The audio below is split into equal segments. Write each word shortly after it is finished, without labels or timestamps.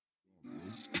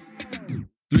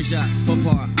3 shots, four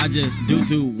par, I just do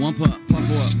 2. 1 putt, par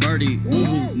 4, birdie,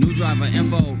 woohoo. New driver,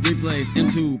 info, replace,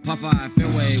 M2, par 5,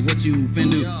 fairway, what you fin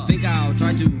do? Think I'll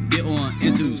try to get on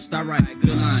into, start right,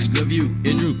 good line, good view,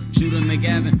 it drew, shoot and make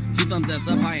Gavin, 2 thumbs that's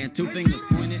up high and 2 fingers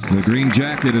pointed. The green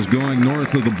jacket is going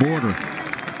north of the border.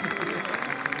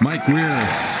 Mike Weir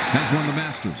has won the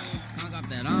Masters.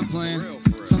 That I'm playing.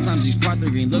 Sometimes these par 3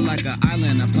 green look like an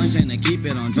island. A plunge and to keep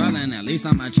it on dry land. At least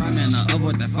I might try, man. Up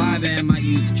with the 5 and might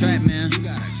use the trap, man.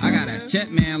 I got a check,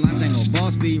 man. Line tango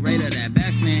ball speed, rated that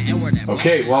batsman, and where that.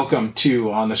 Okay, welcome to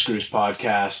On the Screws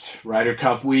podcast, Ryder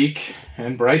Cup week,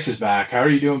 and Bryce is back. How are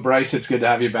you doing, Bryce? It's good to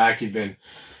have you back. You've been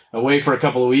away for a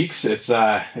couple of weeks. It's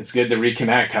good to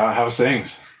reconnect. How's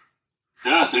things?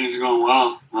 Yeah, things are going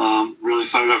well. Really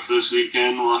fired up for this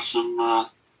weekend. Watch some.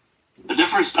 A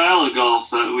different style of golf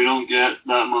that we don't get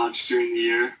that much during the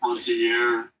year, once a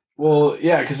year. Well,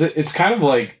 yeah, because it's kind of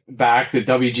like back to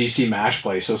WGC match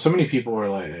play. So many people are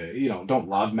like, don't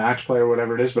love match play or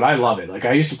whatever it is, but I love it. Like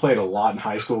I used to play it a lot in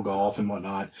high school golf and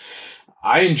whatnot.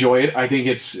 I enjoy it. I think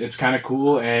it's kind of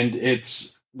cool, and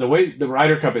it's the way the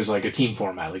Ryder Cup is like a team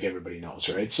format, like everybody knows,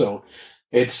 right? So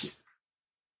it's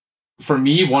for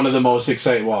me one of the most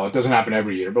exciting. Well, it doesn't happen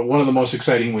every year, but one of the most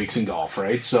exciting weeks in golf,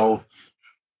 right? So.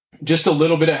 Just a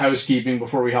little bit of housekeeping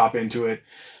before we hop into it.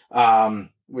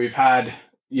 We've had,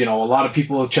 a lot of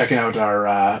people checking out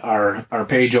our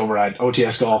page over at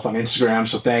OTS Golf on Instagram.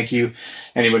 So thank you.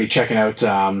 Anybody checking out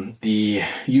the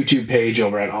YouTube page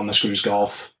over at On the Screws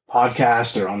Golf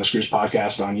podcast or On the Screws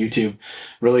podcast on YouTube.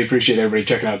 Really appreciate everybody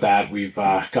checking out that. We've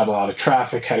got a lot of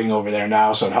traffic heading over there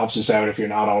now, so it helps us out. If you're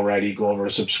not already, go over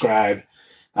to subscribe,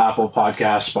 Apple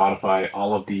Podcasts, Spotify,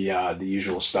 all of the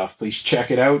usual stuff. Please check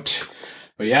it out.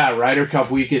 But yeah, Ryder Cup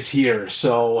week is here.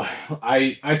 So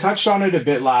I touched on it a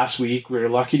bit last week. We were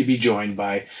lucky to be joined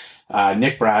by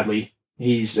Nick Bradley.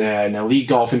 He's an elite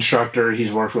golf instructor.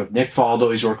 He's worked with Nick Faldo.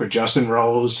 He's worked with Justin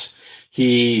Rose.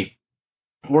 He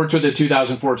worked with the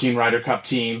 2014 Ryder Cup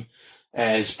team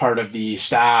as part of the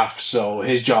staff. So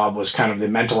his job was kind of the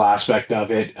mental aspect of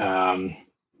it.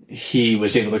 He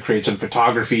was able to create some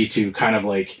photography to kind of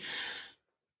like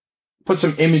put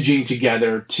some imaging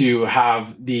together to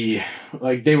have they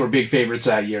were big favorites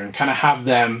that year and kind of have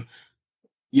them,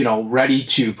 ready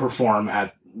to perform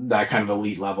at that kind of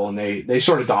elite level. And they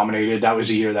sort of dominated. That was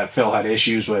a year that Phil had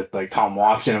issues with like Tom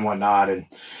Watson and whatnot. And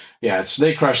yeah,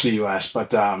 they crushed the US.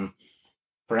 But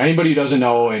for anybody who doesn't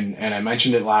know, and I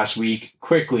mentioned it last week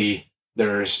quickly,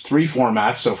 there's 3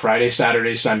 formats. So Friday,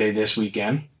 Saturday, Sunday this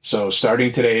weekend. So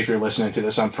starting today, if you're listening to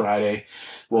this on Friday,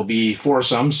 will be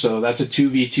foursomes. So that's a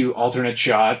 2v2 alternate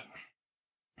shot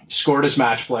scored as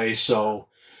match play. So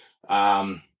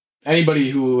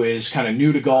anybody who is kind of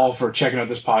new to golf or checking out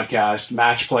this podcast,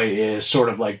 match play is sort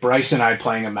of like Bryce and I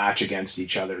playing a match against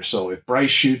each other. So if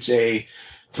Bryce shoots a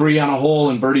 3 on a hole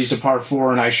and birdie's a par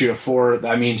 4 and I shoot a 4,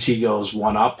 that means he goes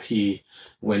 1 up. He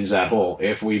wins that hole.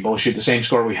 If we both shoot the same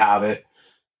score, we have it.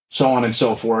 So on and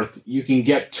so forth. You can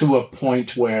get to a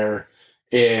point where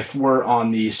if we're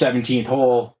on the 17th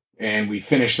hole and we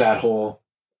finish that hole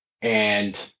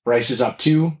and Bryce is up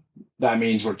 2, that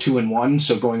means we're 2-1.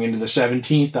 So going into the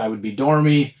 17th, I would be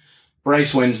Dormy.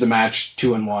 Bryce wins the match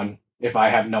 2-1 if I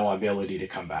have no ability to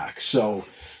come back. So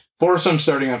foursome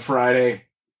starting on Friday,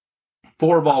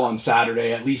 4-ball on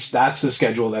Saturday. At least that's the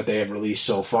schedule that they have released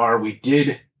so far. We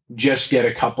did just get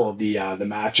a couple of the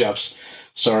matchups.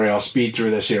 Sorry, I'll speed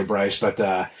through this here, Bryce, but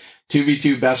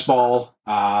 2v2 best ball.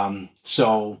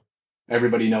 So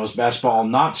everybody knows best ball,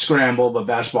 not scramble, but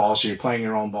best ball. So you're playing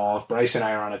your own ball. If Bryce and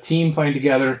I are on a team playing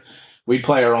together, we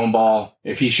play our own ball.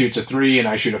 If he shoots a 3 and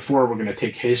I shoot a 4, we're going to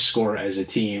take his score as a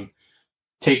team,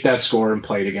 take that score and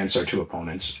play it against our 2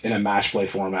 opponents in a match play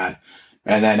format.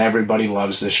 And then everybody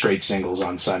loves the straight singles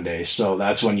on Sunday. So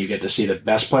that's when you get to see the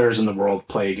best players in the world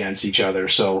play against each other.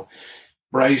 So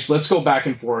Bryce, let's go back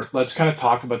and forth. Let's kind of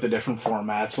talk about the different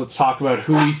formats. Let's talk about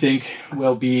who we think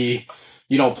will be,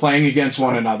 playing against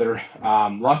one another.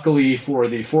 Luckily for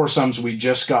the foursomes, we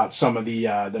just got some of the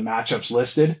matchups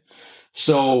listed.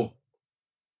 So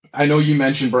I know you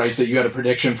mentioned, Bryce, that you had a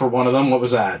prediction for one of them. What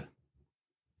was that?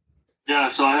 Yeah,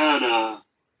 so I had,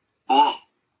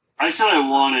 I said I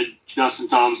wanted Justin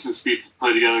Thomas and Spieth to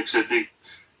play together because I think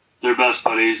they're best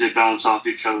buddies. They bounce off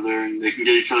each other and they can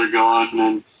get each other going.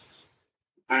 And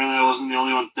apparently I wasn't the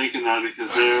only one thinking that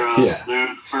because they're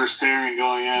the first pairing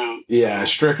going out. Yeah,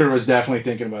 Stricker was definitely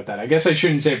thinking about that. I guess I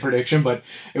shouldn't say prediction, but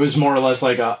it was more or less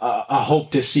like a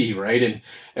hope to see, right?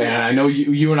 And I know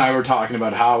you and I were talking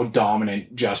about how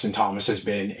dominant Justin Thomas has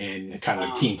been in kind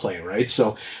of team play, right?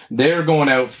 So they're going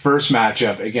out first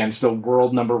matchup against the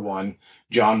world number 1,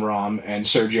 John Rahm, and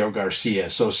Sergio Garcia.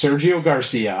 So Sergio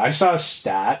Garcia, I saw a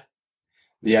stat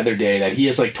the other day that he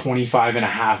has like 25 and a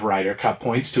half Ryder Cup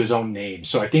points to his own name.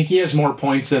 So I think he has more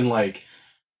points than like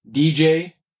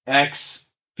DJ,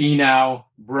 X, Finau,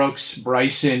 Brooks,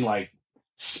 Bryson, like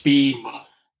Spieth,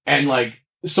 and like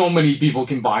so many people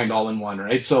combined all in one,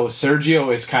 right? So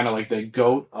Sergio is kind of like the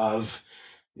GOAT of,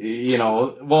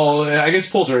 well, I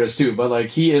guess Poulter is too, but like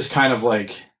he is kind of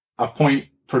like a point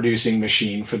producing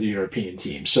machine for the European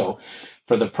team. So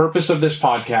for the purpose of this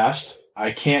podcast,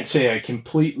 I can't say I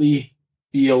completely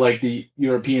feel like the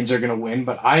Europeans are going to win,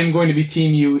 but I'm going to be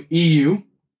Team EU.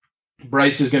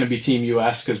 Bryce is going to be Team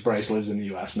US because Bryce lives in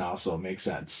the US now, so it makes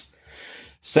sense.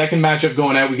 Second matchup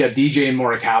going out, we got DJ and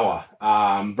Morikawa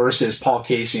versus Paul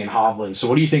Casey and Hovland. So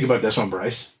what do you think about this one,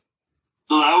 Bryce?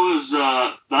 So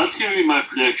that's going to be my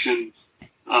prediction,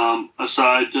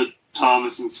 aside to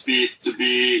Thomas and Spieth, to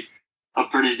be a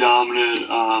pretty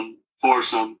dominant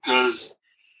foursome because,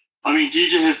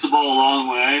 DJ hits the ball a long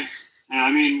way.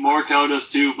 And Morikawa does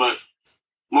too, but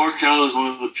Morikawa is one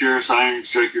of the purest iron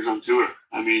strikers on tour.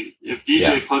 If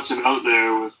DJ puts him out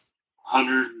there with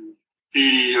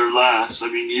 180 or less,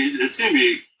 it's going to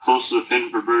be close to the pin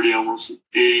for birdie almost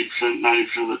 80%,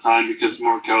 90% of the time because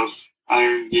Morikawa's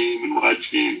iron game and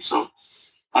wedge game. So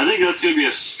I think that's going to be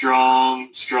a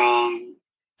strong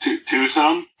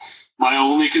twosome. My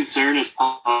only concern is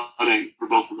putting for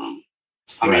both of them.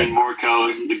 Morikawa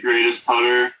isn't the greatest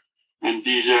putter. And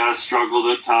DJ has struggled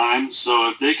at times. So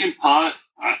if they can putt,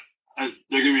 they're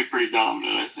going to be pretty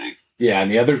dominant, I think. Yeah, in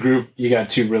the other group, you got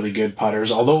 2 really good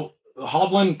putters. Although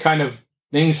Hovland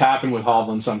things happen with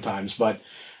Hovland sometimes, but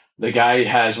the guy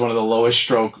has one of the lowest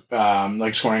stroke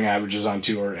scoring averages on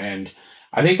tour. And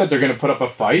I think that they're going to put up a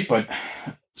fight. But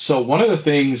so one of the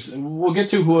things, we'll get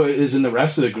to who is in the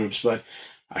rest of the groups, but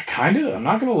I'm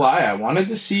not going to lie, I wanted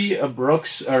to see a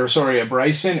Bryson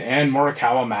and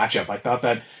Morikawa matchup. I thought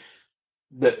that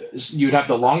you'd have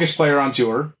the longest player on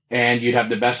tour and you'd have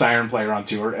the best iron player on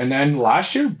tour. And then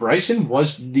last year, Bryson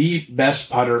was the best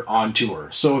putter on tour.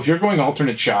 So if you're going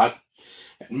alternate shot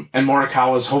and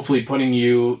Morikawa's hopefully putting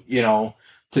you,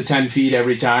 to 10 feet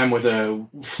every time with a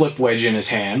flip wedge in his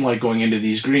hand, like going into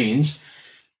these greens,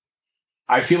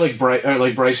 I feel like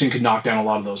Bryson could knock down a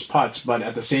lot of those putts. But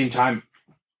at the same time,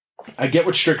 I get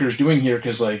what Stricker's doing here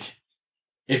because, like,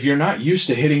 if you're not used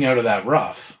to hitting out of that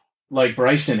rough, like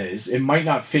Bryson is, it might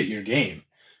not fit your game.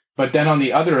 But then on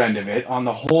the other end of it, on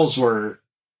the holes where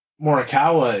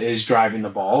Morikawa is driving the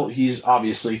ball, he's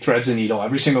obviously threads the needle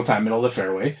every single time, middle of the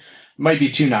fairway. It might be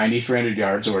 290, 300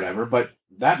 yards or whatever, but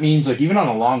that means like even on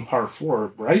a long par 4,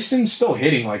 Bryson's still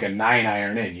hitting like a 9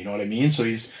 iron in, you know what I mean? So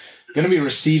he's going to be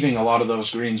receiving a lot of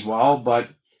those greens well, but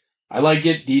I like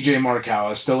it. DJ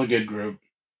Morikawa is still a good group.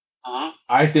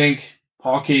 I think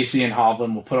Paul Casey and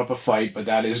Hovland will put up a fight, but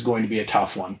that is going to be a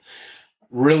tough one.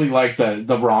 Really like the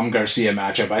Rahm Garcia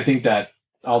matchup. I think that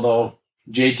although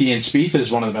JT and Spieth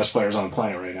is one of the best players on the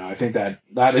planet right now, I think that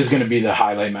is going to be the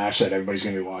highlight match that everybody's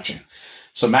going to be watching.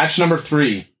 So match number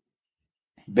 3,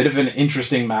 bit of an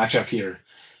interesting matchup here.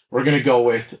 We're going to go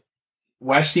with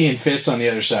Westy and Fitz on the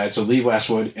other side, so Lee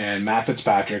Westwood and Matt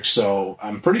Fitzpatrick. So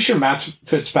I'm pretty sure Matt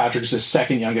Fitzpatrick's the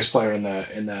second youngest player in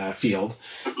the field.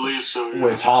 I believe so, yeah.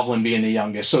 With Hovland being the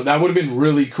youngest. So that would have been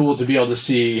really cool to be able to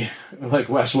see like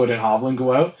Westwood and Hovland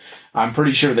go out. I'm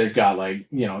pretty sure they've got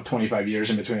 25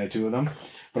 years in between the two of them.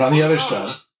 But on the other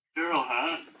side, Daryl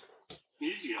Hatt,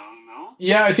 he's young, no?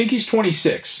 Yeah, I think he's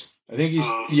 26. I think he's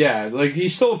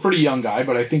he's still a pretty young guy,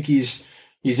 but I think he's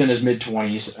in his mid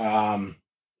 20s.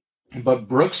 But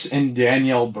Brooks and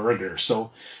Daniel Berger.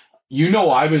 So,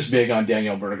 I was big on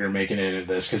Daniel Berger making it into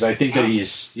this because I think that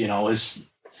he's, his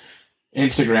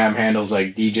Instagram handles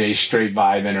like DJ Straight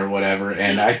Vibin' or whatever.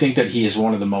 And I think that he is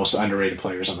one of the most underrated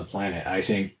players on the planet. I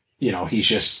think, he's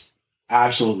just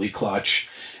absolutely clutch.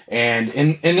 And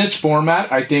in this format,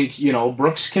 I think,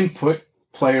 Brooks can put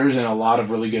players in a lot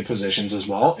of really good positions as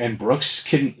well. And Brooks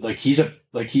can, he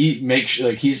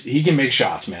can make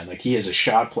shots, man. Like he is a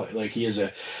shot play. Like he is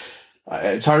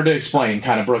it's hard to explain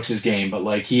kind of Brooks's game,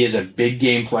 but he is a big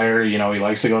game player. He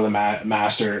likes to go to the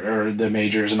master or the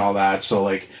majors and all that.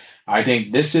 So I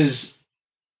think this is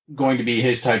going to be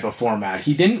his type of format.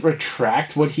 He didn't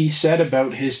retract what he said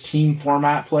about his team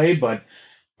format play, but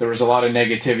there was a lot of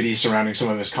negativity surrounding some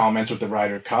of his comments with the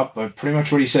Ryder Cup. But pretty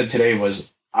much what he said today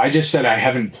was, I just said I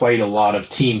haven't played a lot of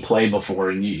team play before,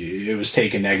 and it was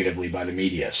taken negatively by the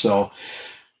media. So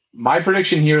my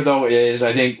prediction here, though, is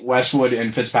I think Westwood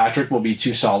and Fitzpatrick will be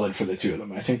too solid for the two of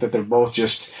them. I think that they're both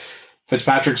just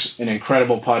Fitzpatrick's an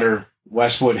incredible putter.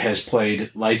 Westwood has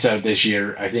played lights out this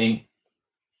year. I think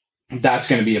that's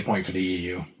going to be a point for the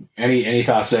EU. Any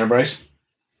thoughts there, Bryce?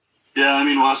 Yeah, I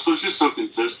mean, Westwood's just so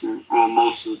consistent. Well,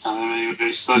 most of the time, anyway,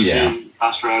 especially in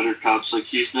past Ryder Cups. Like,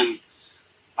 he's been,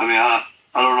 I mean, I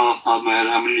don't know off the top of my head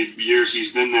how many years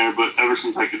he's been there, but ever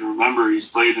since I can remember, he's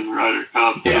played in the Ryder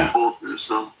Cup and Poulter.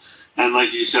 So, and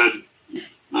like you said,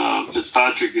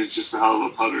 Fitzpatrick is just a hell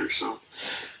of a putter. So,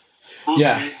 we'll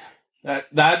see.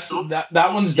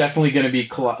 That one's definitely going to be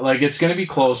it's going to be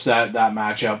close, that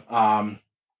matchup.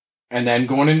 And then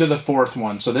going into the fourth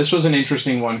one. So this was an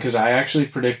interesting one because I actually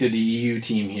predicted the EU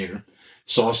team here.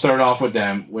 So I'll start off with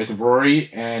them, with Rory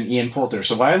and Ian Poulter.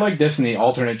 So why I like this in the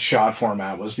alternate shot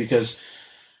format was because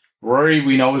Rory,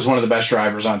 we know, is one of the best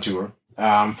drivers on tour.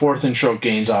 Fourth in strokes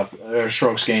gained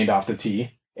off the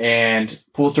tee. And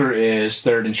Poulter is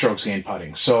third in strokes gained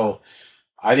putting. So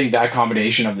I think that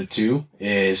combination of the two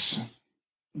is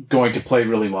going to play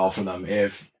really well for them.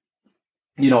 If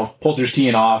Poulter's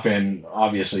teeing off, and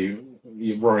obviously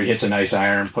Rory hits a nice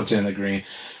iron, puts it in the green.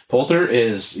 Poulter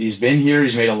he's been here.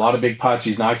 He's made a lot of big putts.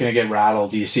 He's not going to get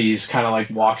rattled. You see, he's kind of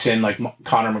like walks in like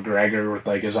Conor McGregor with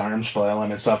like his arms flailing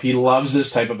and stuff. He loves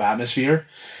this type of atmosphere.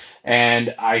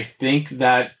 And I think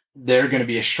that they're going to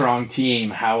be a strong team.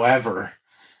 However,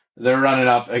 they're running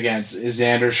up against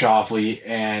Xander Schauffele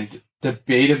and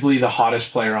debatably the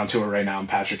hottest player on tour right now in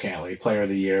Patrick Cantlay, player of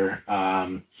the year.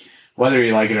 Whether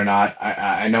you like it or not,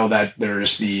 I know that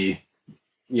there's the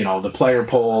player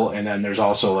poll, and then there's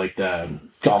also like the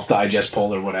Golf Digest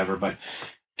poll or whatever. But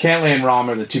Cantlay and Rahm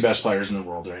are the two best players in the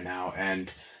world right now,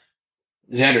 and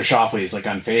Xander Schauffele is like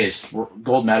unfazed,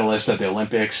 gold medalist at the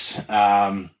Olympics.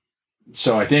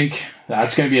 So I think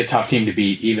that's going to be a tough team to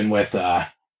beat, even with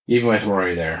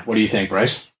Rory there. What do you think,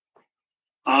 Bryce?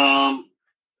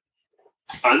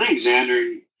 I think Xander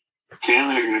and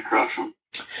Cantlay are going to crush him.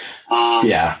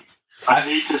 Yeah. I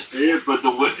hate to say it, but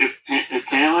if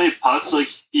Cantlay putts like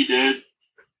he did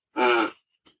a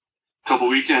couple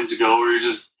weekends ago, where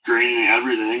he's just draining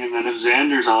everything, and then if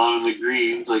Xander's on the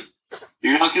greens, like,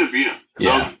 you're not going to beat him.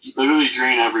 Yeah. They'll literally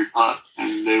drain every putt,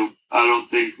 and I don't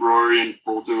think Rory and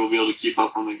Poulter will be able to keep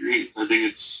up on the greens. I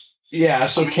think it's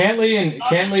So Cantlay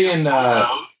and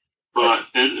but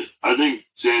I think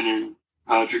Xander and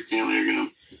Patrick Cantlay are going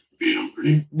to beat him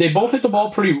pretty. They both hit the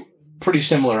ball pretty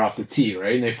similar off the tee,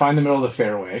 right? And they find the middle of the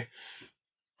fairway.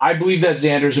 I believe that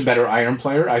Xander's a better iron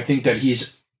player. I think that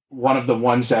he's one of the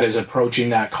ones that is approaching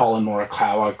that Colin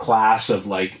Morikawa class of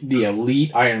like the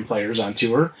elite iron players on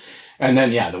tour. And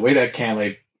then, the way that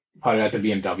Cantlay putted at the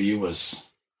BMW was,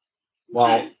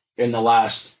 in the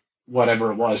last,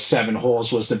 whatever it was, 7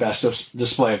 holes was the best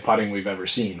display of putting we've ever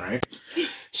seen, right?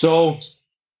 So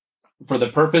for the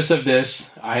purpose of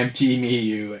this, I am Team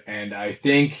EU, and I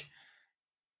think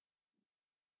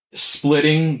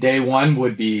splitting day one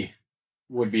would be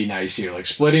nice here. Like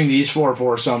splitting these 4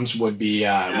 foursomes would be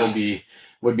a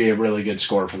really good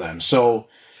score for them. So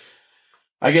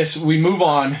I guess we move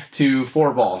on to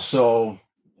 4-ball. So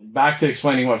back to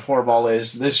explaining what 4-ball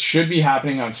is. This should be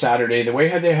happening on Saturday. The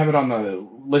way they have it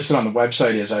listed on the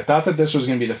website is I thought that this was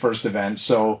going to be the first event.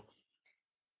 So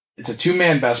it's a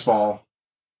 2-man best ball,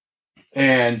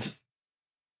 and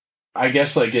I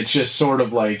guess like it's just sort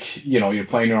of like, you're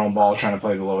playing your own ball, trying to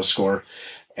play the lowest score.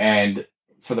 And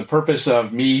for the purpose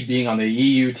of me being on the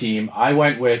EU team, I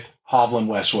went with Hovland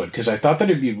Westwood because I thought that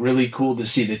it'd be really cool to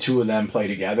see the two of them play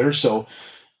together. So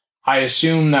I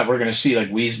assume that we're going to see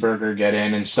like Wiesberger get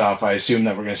in and stuff. I assume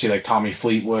that we're going to see like Tommy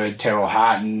Fleetwood, Terrell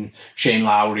Hatton, Shane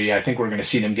Lowry. I think we're going to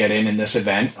see them get in this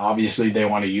event. Obviously, they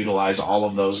want to utilize all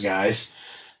of those guys.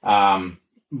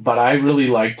 But I really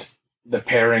liked the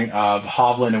pairing of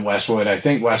Hovland and Westwood. I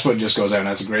think Westwood just goes out and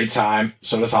has a great time.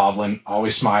 So does Hovland,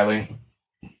 always smiling.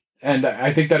 And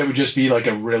I think that it would just be like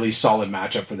a really solid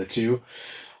matchup for the two.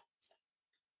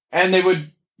 And they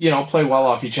would, play well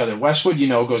off each other. Westwood,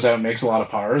 goes out and makes a lot of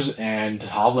pars, and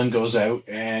Hovland goes out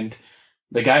and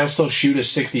the guy will still shoot a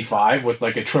 65 with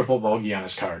like a triple bogey on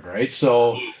his card, right?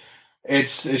 So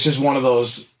it's just one of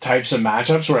those types of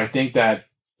matchups where I think that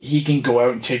he can go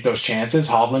out and take those chances.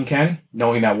 Hovland can,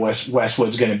 knowing that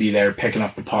Westwood's going to be there picking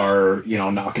up the par,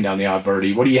 knocking down the odd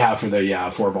birdie. What do you have for the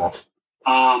 4-ball?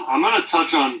 I'm going to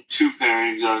touch on 2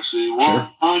 pairings, actually.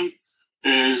 One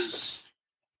is,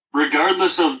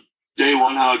 regardless of day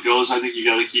one how it goes, I think you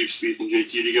got to keep Spieth and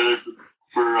JT together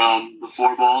for the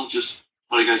 4-ball. Just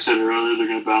like I said earlier, they're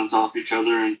going to bounce off each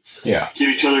other and Yeah. give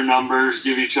each other numbers,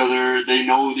 they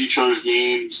know each other's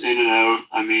games in and out.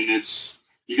 I mean,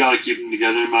 you got to keep them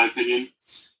together, in my opinion.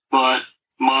 But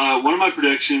one of my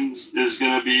predictions is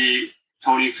going to be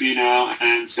Tony Finau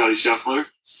and Scotty Scheffler.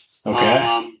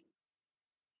 Okay.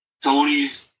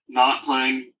 Tony's not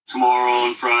playing tomorrow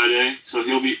and Friday, so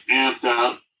he'll be amped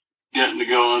up, getting to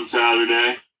go on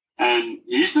Saturday. And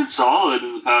he's been solid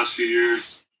in the past few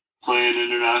years playing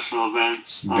international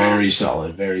events. Very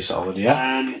solid,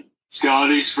 yeah. And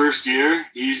Scotty's first year,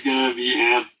 he's going to be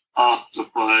amped up to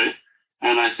play.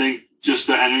 And I think just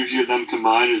the energy of them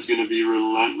combined is going to be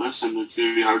relentless, and it's going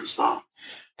to be hard to stop.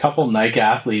 Couple Nike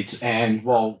athletes, and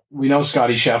well, we know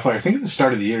Scotty Scheffler. I think at the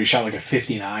start of the year he shot like a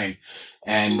 59,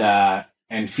 and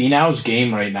Finau's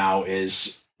game right now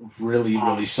is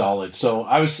really solid. So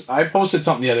I posted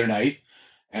something the other night,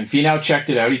 and Finau checked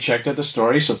it out. He checked out the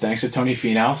story, so thanks to Tony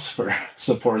Finau for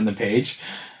supporting the page.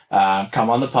 Come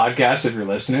on the podcast if you're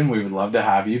listening. We would love to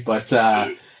have you. But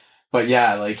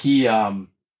yeah, like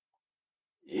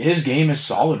his game is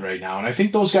solid right now. And I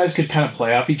think those guys could kind of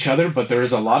play off each other, but there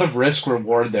is a lot of risk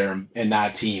reward there in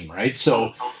that team, right?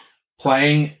 So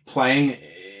playing,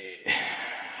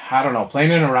 I don't know,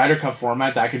 playing in a Ryder Cup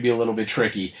format, that could be a little bit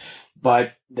tricky.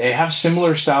 But they have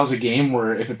similar styles of game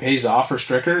where if it pays off for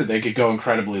Stricker, they could go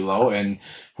incredibly low, and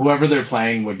whoever they're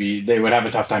playing they would have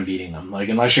a tough time beating them. Like,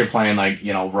 unless you're playing like,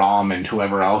 you know, Rahm and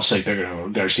whoever else, like they're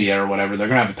going to Garcia or whatever, they're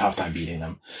going to have a tough time beating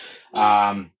them.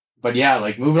 But yeah,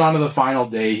 like moving on to the final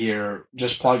day here,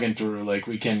 just plugging through, like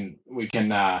we can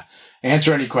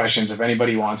answer any questions if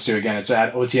anybody wants to. Again, it's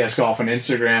at OTS Golf on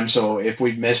Instagram. So if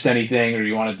we've missed anything or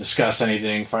you want to discuss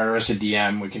anything, fire us a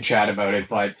DM. We can chat about it.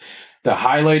 But the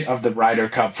highlight of the Ryder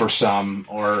Cup for some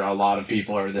or a lot of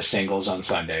people are the singles on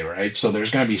Sunday, right? So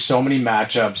there's going to be so many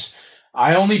matchups.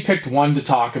 I only picked one to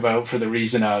talk about for the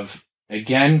reason of,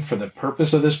 again, for the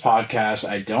purpose of this podcast,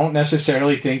 I don't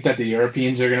necessarily think that the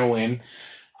Europeans are going to win.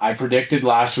 I predicted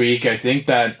last week, I think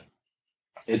that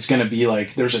it's going to be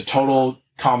like there's a total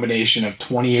combination of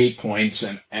 28 points,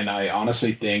 and I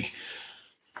honestly think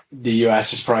the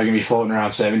U.S. is probably going to be floating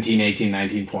around 17, 18,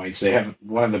 19 points. They have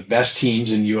one of the best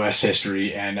teams in U.S.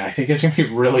 history, and I think it's going to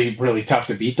be really, really tough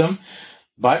to beat them.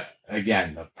 But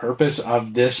again, the purpose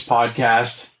of this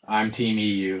podcast, I'm Team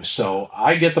EU, so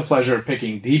I get the pleasure of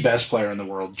picking the best player in the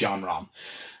world, Jon Rahm.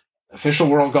 Official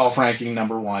World Golf Ranking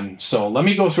 #1. So let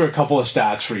me go through a couple of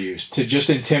stats for you to just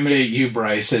intimidate you,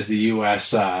 Bryce, as the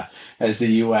U.S.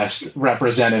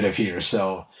 Representative here.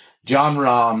 So Jon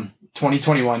Rahm,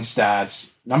 2021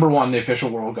 stats. #1, the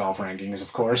official World Golf Rankings,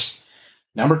 of course.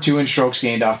 #2 in strokes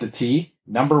gained off the tee.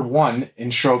 #1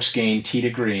 in strokes gained tee to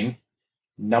green.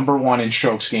 #1 in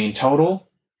strokes gained total.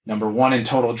 #1 in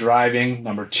total driving.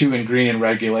 #2 in green and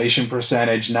regulation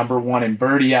percentage. #1 in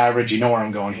birdie average. You know where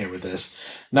I'm going here with this.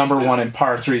 #1 in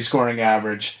par 3 scoring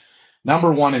average.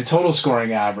 #1 in total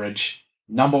scoring average.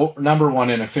 #1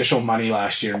 in official money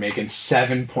last year, making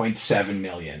 $7.7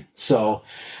 million. So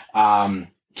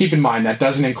keep in mind that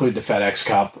doesn't include the FedEx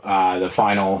Cup, the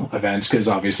final events, because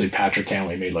obviously Patrick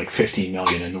Cantlay made like $15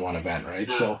 million in one event, right?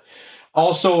 So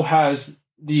also has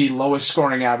the lowest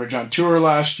scoring average on tour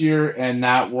last year, and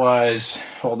that was,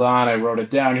 hold on, I wrote it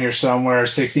down here somewhere,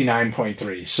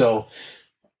 69.3. So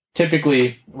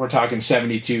typically we're talking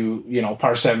 72,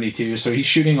 par 72. So he's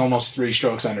shooting almost 3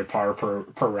 strokes under par per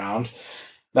round.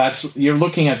 You're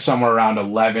looking at somewhere around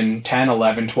 10,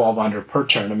 11, 12 under per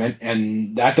tournament.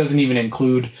 And that doesn't even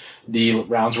include the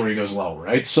rounds where he goes low,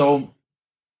 right? So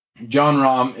Jon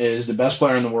Rahm is the best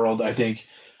player in the world. I think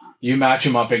you match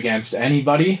him up against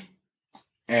anybody,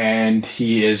 and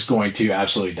he is going to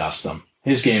absolutely dust them.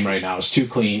 His game right now is too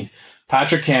clean.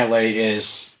 Patrick Cantlay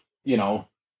is,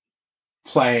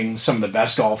 playing some of the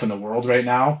best golf in the world right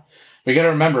now. We got to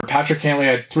remember, Patrick Cantlay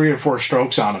had 3 or 4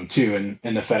 strokes on him too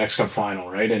in the FedEx Cup final,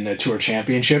 right? In the Tour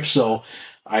Championship. So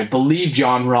I believe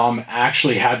Jon Rahm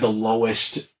actually had the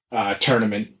lowest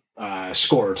tournament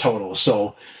score total.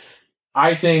 So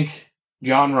I think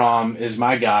Jon Rahm is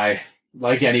my guy.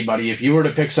 Like anybody, if you were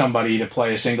to pick somebody to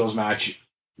play a singles match,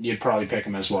 you'd probably pick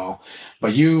him as well.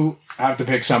 But you have to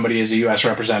pick somebody as a U.S.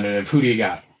 representative. Who do you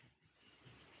got?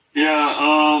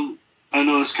 Yeah, I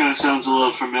know this kind of sounds a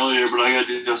little familiar, but I got to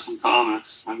do Justin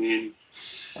Thomas. I mean,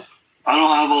 I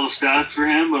don't have all the stats for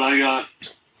him, but I got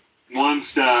one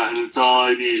stat, and it's all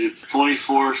I need. It's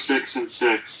 24, 6, and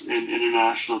 6 in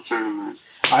international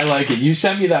tournaments. I like it. You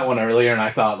sent me that one earlier, and I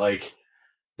thought,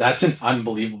 that's an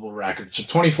unbelievable record. So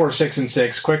 24, 6, and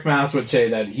 6. Quick math would say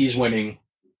that he's winning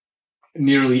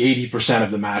nearly 80%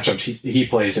 of the matchups he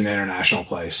plays in international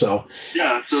play. So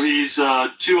yeah, so he's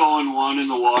 2-0-1 in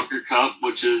the Walker Cup,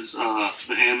 which is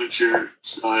the amateur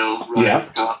style Ryder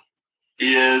Cup.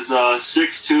 He is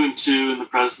 6-2-2 in the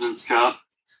President's Cup,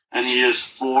 and he is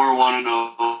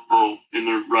 4-1-0 in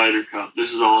the Ryder Cup.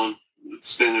 This is all in the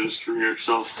span of his career.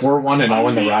 So 4-1-0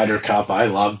 in the Ryder Cup. I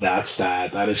love that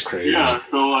stat. That is crazy. Yeah,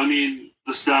 so I mean,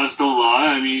 the stats don't lie.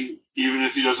 I mean, even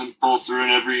if he doesn't pull through in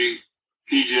every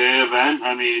PGA event,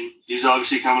 I mean, he's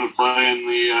obviously coming to play in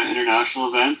the international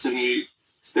events, and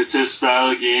it's his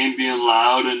style of game, being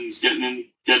loud and getting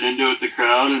into it with the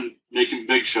crowd and making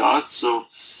big shots. So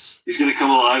he's going to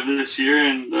come alive this year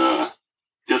and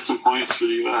get some points for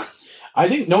the U.S. I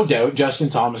think, no doubt, Justin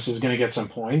Thomas is going to get some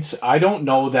points. I don't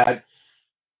know that.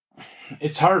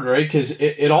 It's hard, right? Because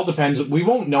it all depends. We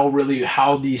won't know really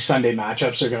how these Sunday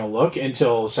matchups are going to look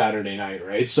until Saturday night,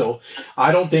 right? So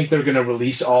I don't think they're going to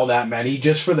release all that many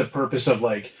just for the purpose of,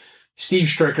 like, Steve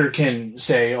Stricker can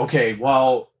say, okay,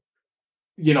 well,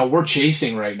 you know, we're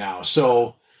chasing right now.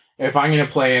 So if I'm going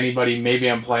to play anybody, maybe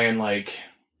I'm playing, like,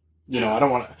 you know, I don't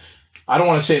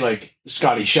want to say like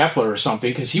Scotty Scheffler or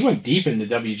something, because he went deep in the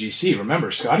WGC.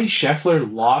 Remember, Scotty Scheffler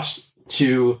lost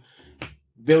to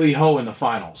Billy Ho in the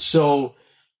finals. So,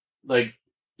 like,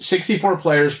 64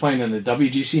 players playing in the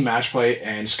WGC match play,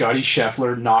 and Scotty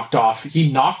Scheffler knocked off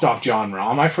John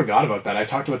Rahm. I forgot about that. I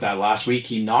talked about that last week.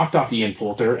 He knocked off Ian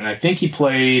Poulter, and I think he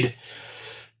played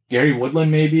Gary Woodland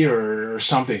maybe or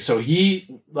something. So he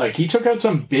took out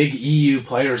some big EU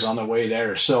players on the way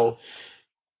there. So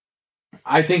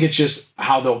I think it's just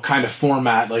how they'll kind of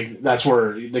format, like, that's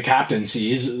where the captain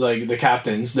sees, like, the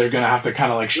captains, they're going to have to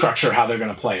kind of, like, structure how they're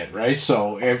going to play it, right?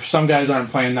 So if some guys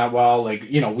aren't playing that well, like,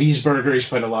 you know, Wiesberger, he's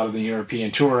played a lot of the European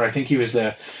Tour. I think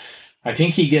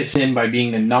he gets in by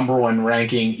being the number one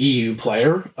ranking EU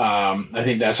player. I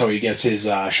think that's how he gets his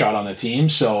shot on the team.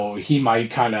 So he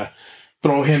might kind of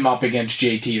throw him up against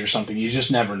JT or something. You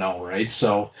just never know, right?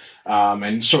 So,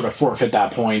 and sort of forfeit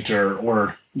that point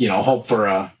or you know, hope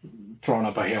for throwing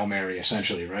up a Hail Mary,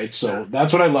 essentially, right? So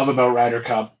that's what I love about Ryder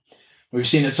Cup. We've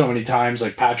seen it so many times,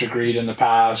 like Patrick Reed in the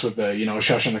past with the, you know,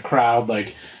 shushing the crowd.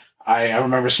 Like, I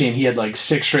remember seeing he had like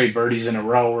 6 straight birdies in a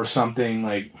row or something.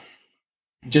 Like,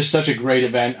 just such a great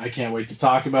event. I can't wait to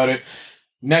talk about it.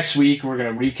 Next week, we're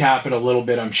going to recap it a little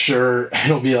bit. I'm sure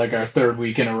it'll be like our 3rd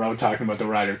week in a row talking about the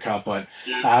Ryder Cup, but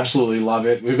absolutely love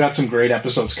it. We've got some great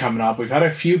episodes coming up. We've had a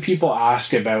few people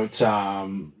ask about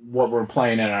what we're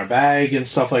playing in our bag and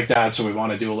stuff like that, so we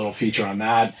want to do a little feature on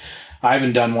that. I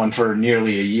haven't done one for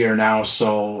nearly a year now,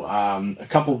 so a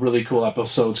couple really cool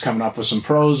episodes coming up with some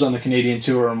pros on the Canadian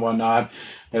Tour and whatnot.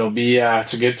 It'll be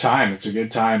it's a good time. It's a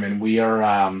good time, and we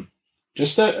are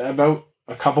just about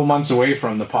a couple months away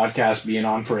from the podcast being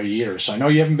on for a year. So I know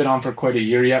you haven't been on for quite a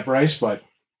year yet, Bryce, but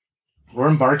we're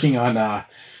embarking on a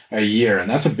year, and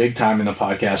that's a big time in the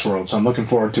podcast world. So I'm looking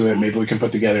forward to it. Maybe we can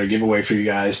put together a giveaway for you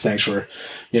guys. Thanks for,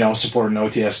 you know, supporting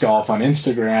OTS Golf on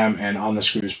Instagram and On the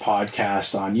Screws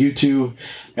podcast on YouTube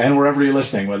and wherever you're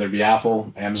listening, whether it be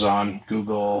Apple, Amazon,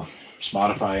 Google,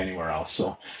 Spotify, anywhere else.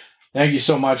 So thank you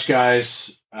so much,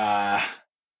 guys.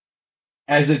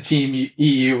 As a Team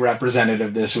EU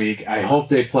representative this week, I hope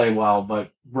they play well.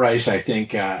 But Bryce, I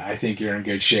think you're in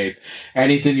good shape.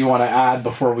 Anything you want to add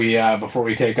before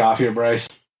we take off here, Bryce?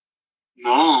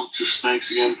 No, just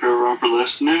thanks again for everyone for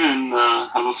listening, and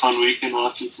have a fun weekend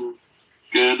watching some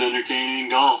good, entertaining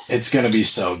golf. It's gonna be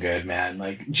so good, man.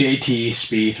 Like JT,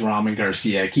 Spieth, Rahm, and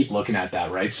Garcia. I keep looking at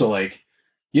that, right? So like,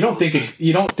 you don't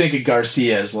think of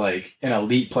Garcia as like an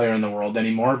elite player in the world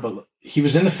anymore, but he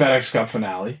was in the FedEx Cup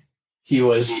finale. He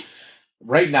was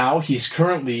right now. He's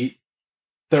currently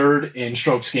 3rd in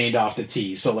strokes gained off the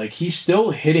tee. So like, he's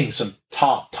still hitting some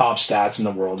top stats in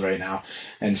the world right now,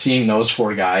 and seeing those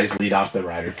 4 guys lead off the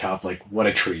Ryder Cup, like, what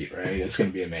a treat, right? It's going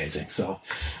to be amazing. So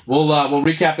we'll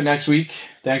recap it next week.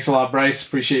 Thanks a lot, Bryce.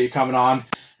 Appreciate you coming on,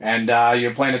 and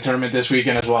you're playing a tournament this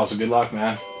weekend as well. So good luck,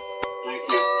 man. Thank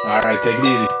you. All right. Take it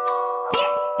easy.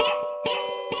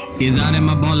 He's out in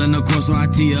my ball in the course where I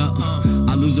tee up.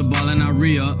 I lose the ball and I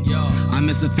re-up. I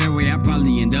miss a fairway, I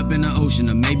probably end up in the ocean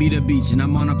or maybe the beach. And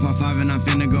I'm on a par 5 and I'm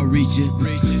finna go reach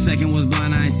it. Second was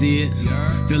blind, I ain't see it.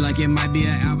 Feel like it might be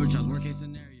an albatross.